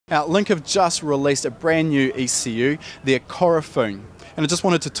Now, Link have just released a brand new ECU, their Kurofune. And I just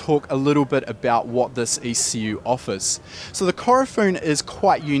wanted to talk a little bit about what this ECU offers. So the Kurofune is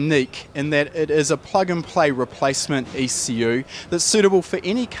quite unique in that it is a plug-and-play replacement ECU that's suitable for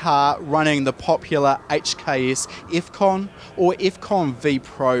any car running the popular HKS F-CON or F-CON V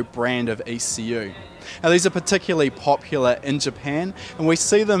Pro brand of ECU. Now, these are particularly popular in Japan, and we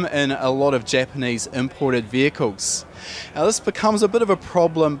see them in a lot of Japanese imported vehicles. Now, this becomes a bit of a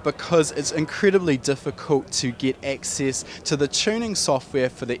problem because it's incredibly difficult to get access to the tuning software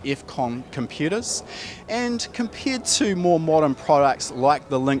for the F-CON computers, and compared to more modern products like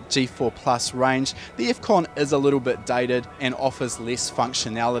the Link G4 Plus range, the F-CON is a little bit dated and offers less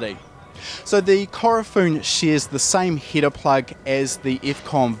functionality. So the Kurofune shares the same header plug as the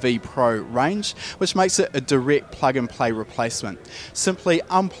F-CON V Pro range, which makes it a direct plug-and-play replacement. Simply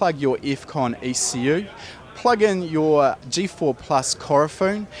unplug your F-CON ECU, plug in your G4 Plus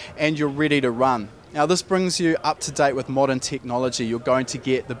Kurofune, and you're ready to run. Now, this brings you up to date with modern technology. You're going to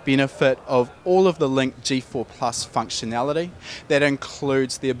get the benefit of all of the Link G4 Plus functionality. That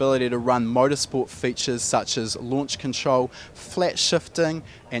includes the ability to run motorsport features such as launch control, flat shifting,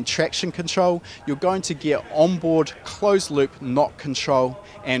 and traction control. You're going to get onboard closed loop knock control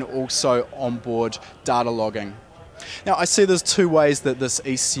and also onboard data logging. Now, I see there's two ways that this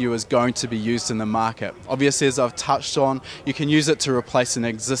ECU is going to be used in the market. Obviously, as I've touched on, you can use it to replace an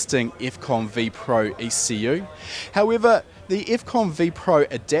existing F-CON V Pro ECU. However, the F-CON V Pro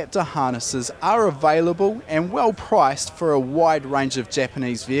adapter harnesses are available and well priced for a wide range of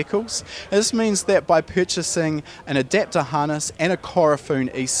Japanese vehicles. This means that by purchasing an adapter harness and a Kurofune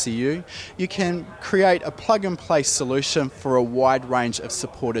ECU, you can create a plug-and-play solution for a wide range of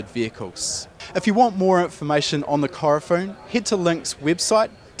supported vehicles. If you want more information on the Kurofune, head to Link's website,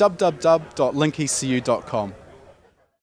 www.linkecu.com.